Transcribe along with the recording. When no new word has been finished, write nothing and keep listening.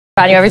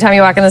on you every time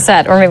you walk in the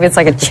set, or maybe it's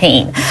like a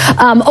chain.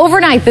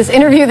 Overnight, this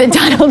interview that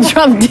Donald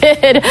Trump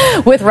did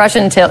with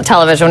Russian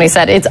television, when he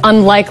said it's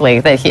unlikely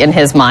that in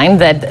his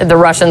mind, that the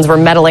Russians were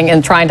meddling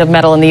and trying to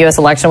meddle in the U.S.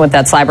 election with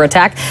that cyber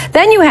attack.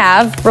 Then you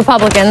have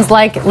Republicans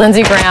like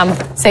Lindsey Graham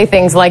say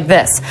things like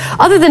this.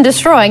 Other than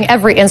destroying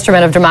every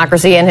instrument of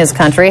democracy in his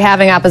country,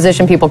 having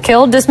opposition people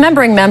killed,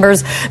 dismembering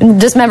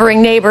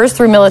neighbors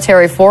through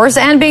military force,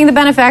 and being the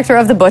benefactor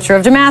of the butcher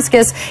of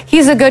Damascus,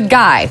 he's a good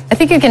guy. I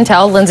think you can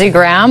tell Lindsey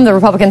Graham, the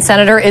Republican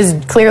senator, is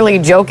clearly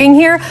joking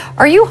here.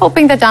 Are you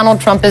hoping that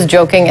Donald Trump is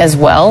joking as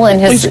well in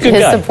his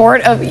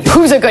support of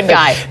who's a good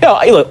guy? No,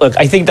 look,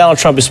 I think Donald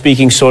Trump is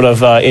speaking sort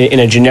of in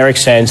a generic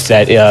sense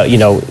that,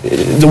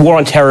 the war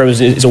on terror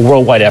is a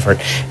worldwide effort.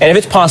 And if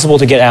it's possible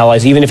to get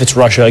allies, even if it's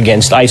Russia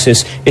against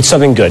ISIS, it's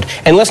something good.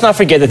 And let's not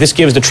forget that this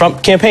gives the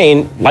Trump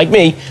campaign, like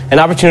me, an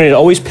opportunity to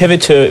always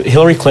pivot to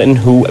Hillary Clinton,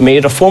 who made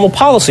it a formal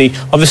policy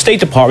of the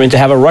State Department to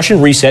have a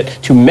Russian reset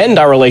to mend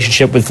our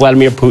relationship with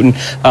Vladimir Putin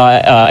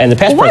and the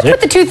past president. Why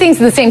put the two things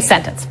in the same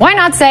sentence? Why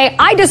not say,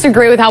 I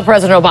disagree with how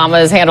President Obama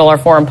has handled our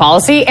foreign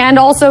policy, and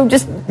also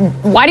just,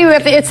 why do you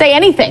have to say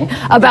anything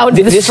about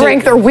the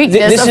strength or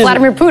weakness of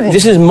Vladimir Putin?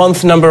 This is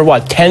month number,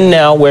 10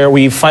 now, where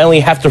we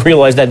finally have to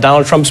realize that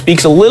Donald Trump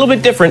speaks a little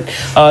bit different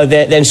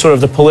than sort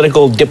of the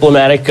political,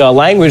 diplomatic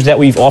language that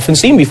we've often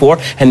seen before,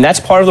 and that's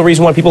part of the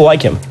reason why people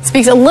like him.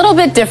 Speaks a little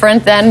bit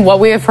different than what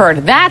we have heard.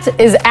 That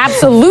is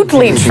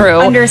absolutely true.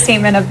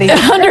 Understatement of the year.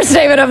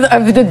 Understatement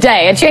of the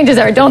day. It changes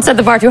every. Don't set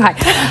the bar too high.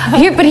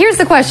 But here's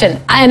the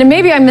question, and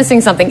maybe I'm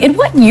missing something. In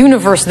what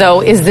universe,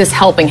 though, is this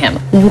helping him?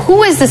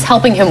 Who is this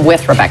helping him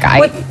with, Rebecca?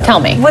 Tell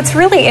me. What's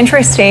really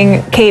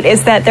interesting, Kate,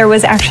 is that there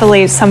was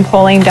actually some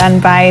polling done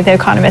by The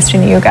Economist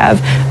and YouGov,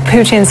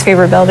 Putin's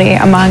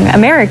favorability among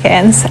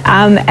Americans,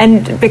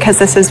 and because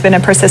this has been a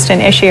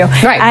persistent issue.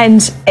 Right.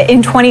 And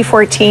in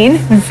 2014,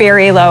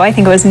 very low. I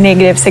think it was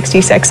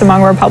 -66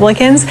 among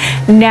Republicans.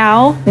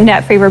 Now,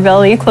 net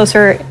favorability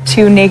closer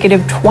to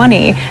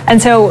 -20.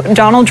 And so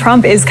Donald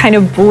Trump is kind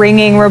of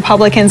bringing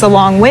Republicans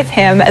along with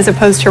him as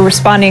opposed to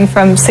responding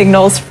from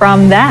signals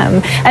from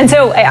them. And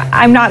so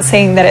I'm not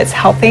saying that it's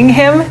helping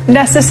him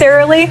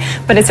necessarily,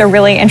 but it's a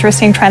really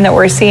interesting trend that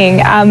we're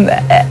seeing.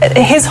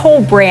 His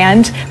whole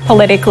brand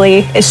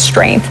politically is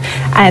strength.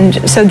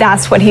 And so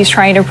that's what he's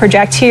trying to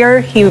project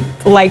here. He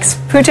likes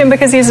Putin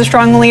because he's a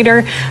strong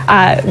leader.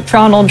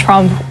 Donald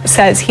Trump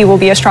says he will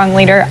be a strong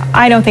leader.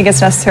 I don't think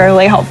it's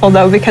necessarily helpful,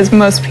 though, because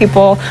most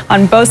people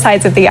on both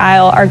sides of the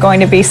aisle are going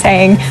to be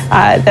saying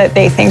that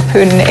they think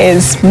Putin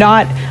is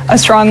not a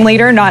strong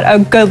leader, not a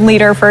good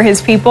leader for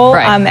his people.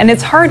 Right. And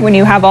it's hard when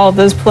you have all of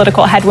those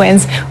political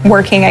headwinds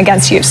working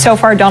against you. So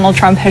far, Donald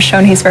Trump has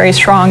shown he's very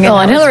strong. Well,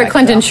 and Hillary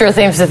Clinton sure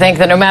seems to think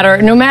that no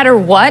matter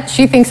what,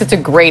 she thinks it's a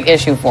great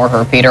issue for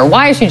her, Peter.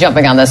 Why is she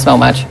jumping on this so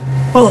much?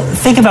 Well,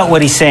 think about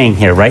what he's saying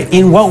here, right?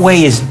 In what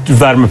way is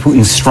Vladimir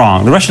Putin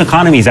strong? The Russian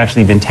economy has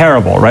actually been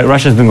terrible, right?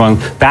 Russia's been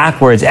going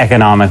backwards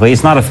economically.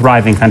 It's not a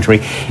thriving country.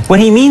 What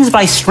he means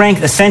by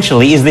strength,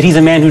 essentially, is that he's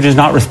a man who does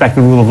not respect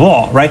the rule of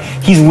law, right?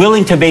 He's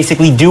willing to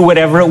basically do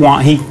whatever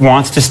he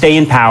wants to stay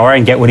in power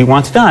and get what he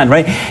wants done,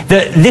 right?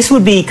 This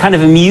would be kind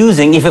of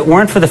amusing if it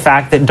weren't for the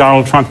fact that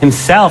Donald Trump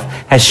himself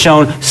has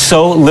shown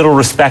so little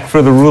respect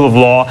for the rule of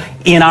law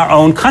in our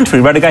own country,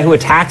 right? A guy who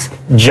attacks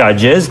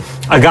judges,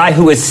 a guy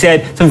who has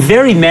said some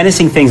very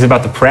menacing things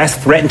about the press,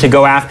 threatened to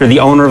go after the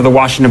owner of the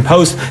Washington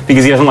Post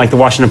because he doesn't like the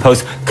Washington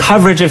Post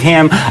coverage of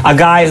him, a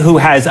guy who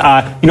has,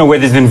 where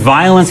there's been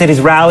violence at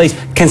his rallies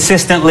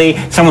consistently,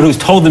 someone who's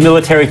told the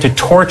military to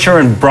torture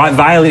and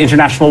violate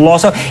international law.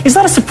 So it's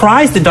not a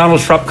surprise that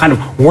Donald Trump kind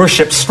of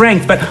worships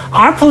strength, but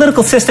our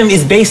political system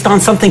is based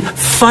on something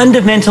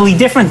fundamentally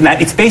different than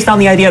that. It's based on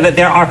the idea that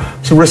there are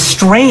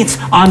restraints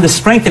on the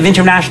strength of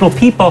international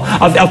people,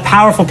 of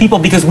powerful people,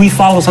 because we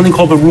follow something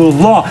called the rule of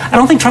law. I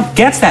don't think Trump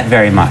gets that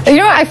very much. You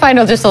know what I find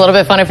just a little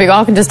bit fun, if we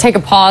all can just take a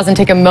pause and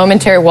take a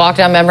momentary walk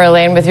down memory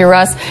lane with you,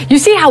 Russ. You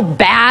see how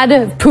bad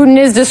Putin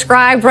is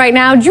described right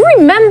now? Do you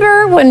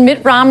remember when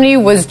Mitt Romney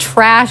was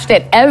trashed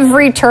at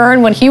every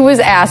turn when he was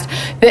asked,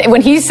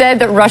 when he said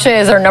that Russia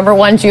is our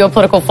 #1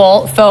 geopolitical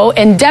foe,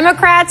 and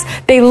Democrats,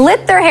 they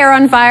lit their hair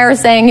on fire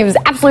saying he was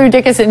absolutely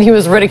ridiculous and he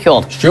was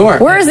ridiculed. Sure.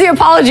 Where is the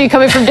apology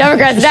coming from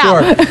Democrats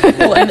now? Sure.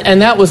 Well,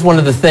 and that was one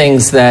of the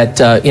things that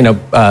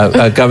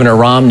Governor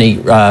Romney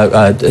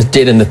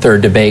did in the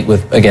third debate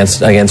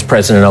against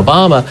President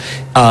Obama.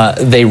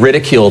 They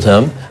ridiculed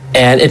him,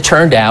 and it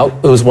turned out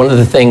it was one of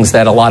the things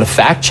that a lot of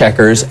fact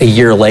checkers a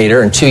year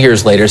later and 2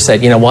 years later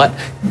said, you know what,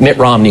 Mitt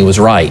Romney was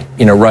right.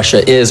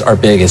 Russia is our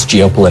biggest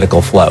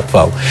geopolitical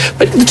foe.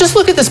 But just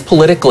look at this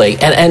politically,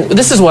 and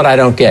this is what I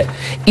don't get.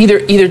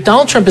 Either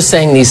Donald Trump is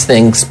saying these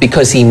things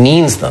because he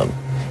means them,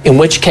 in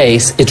which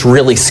case it's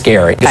really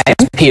scary.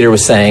 Peter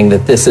was saying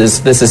that this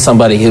is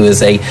somebody who is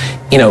he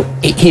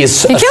is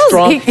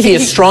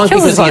strong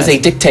because he is a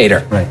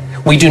dictator. Right.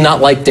 We do not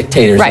like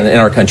dictators in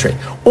our country.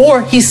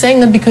 Or he's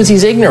saying them because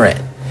he's ignorant.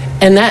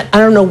 And that, I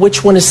don't know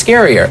which one is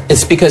scarier.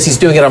 It's because he's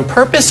doing it on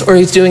purpose, or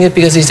he's doing it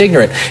because he's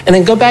ignorant. And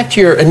then go back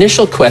to your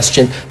initial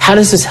question, how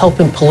does this help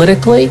him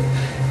politically?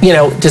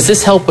 does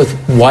this help with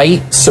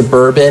white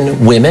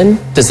suburban women?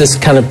 Does this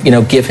kind of,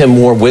 give him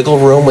more wiggle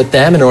room with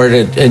them in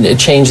order to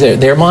change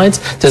their minds?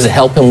 Does it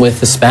help him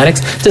with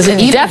Hispanics? Does it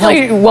even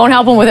definitely won't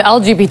help him with the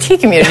LGBT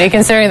community,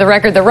 considering the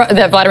record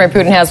that Vladimir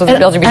Putin has with the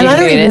LGBT community. And I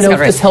don't even know if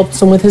this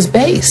helps him with his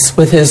base,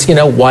 with his,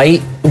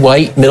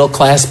 white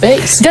middle-class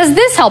base. Does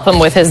this help him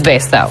with his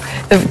base, though?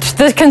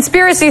 The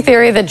conspiracy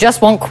theory that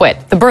just won't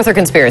quit, the birther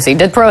conspiracy.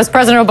 Was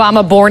President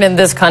Obama born in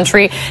this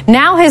country?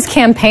 Now his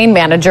campaign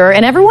manager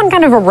and everyone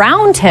kind of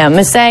around him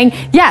is saying,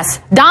 yes,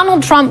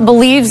 Donald Trump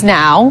believes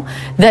now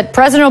that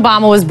President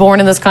Obama was born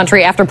in this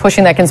country after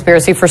pushing that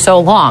conspiracy for so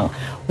long.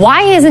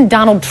 Why isn't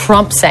Donald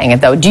Trump saying it,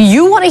 though? Do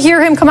you want to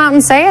hear him come out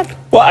and say it?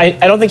 Well, I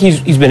don't think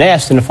he's been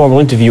asked in a formal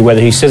interview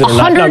whether he says it or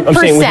not. 100%. No, I'm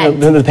saying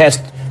within the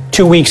past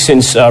 2 weeks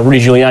since Rudy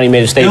Giuliani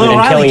made a statement and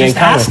Kellyanne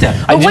asked him.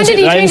 But when did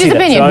he change his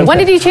opinion? When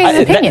did he change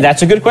his opinion?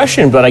 That's a good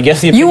question, but I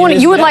guess the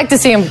opinion you would like to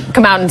see him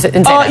come out and say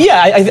that.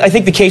 Yeah, I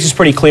think the case is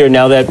pretty clear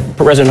now that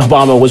President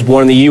Obama was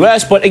born in the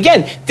U.S. But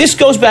again, this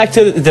goes back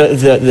to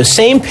the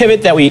same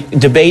pivot that we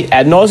debate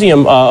ad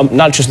nauseum,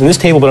 not just in this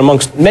table, but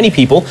amongst many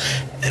people,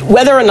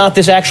 whether or not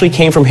this actually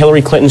came from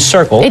Hillary Clinton's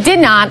circle. It did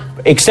not.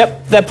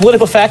 Except that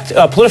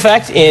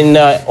PolitiFact in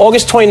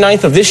August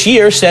 29th of this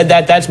year said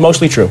that that's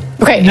mostly true.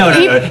 Okay. No.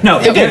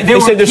 They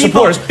said they're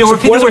supporters. There were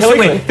supporters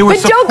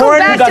don't go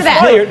back to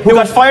that. Who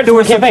got fired from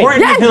the campaign.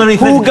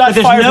 Who got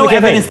fired? There's no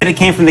evidence that it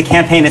came from the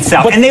campaign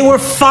itself. And they were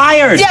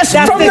fired. Yes,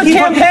 from the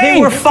campaign.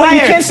 They were fired. You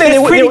can't say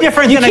it's pretty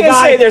different than a guy. You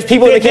can't say there's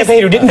people in the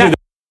campaign who didn't do that.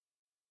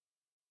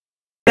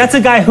 That's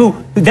a guy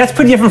that's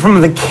pretty different from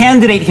the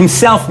candidate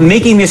himself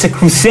making this a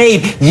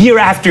crusade year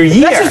after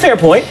year. That's a fair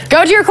point.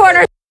 Go to your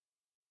corner.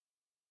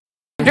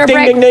 Ding,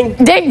 ding, ding.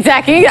 Ding,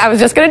 Zachy. I was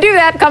just going to do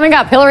that. Coming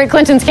up, Hillary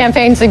Clinton's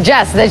campaign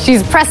suggests that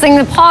she's pressing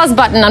the pause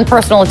button on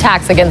personal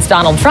attacks against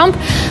Donald Trump.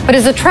 But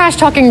is the trash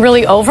talking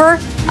really over?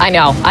 I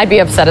know. I'd be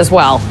upset as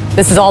well.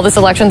 This is all this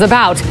election's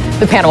about.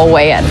 The panel will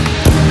weigh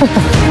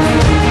in.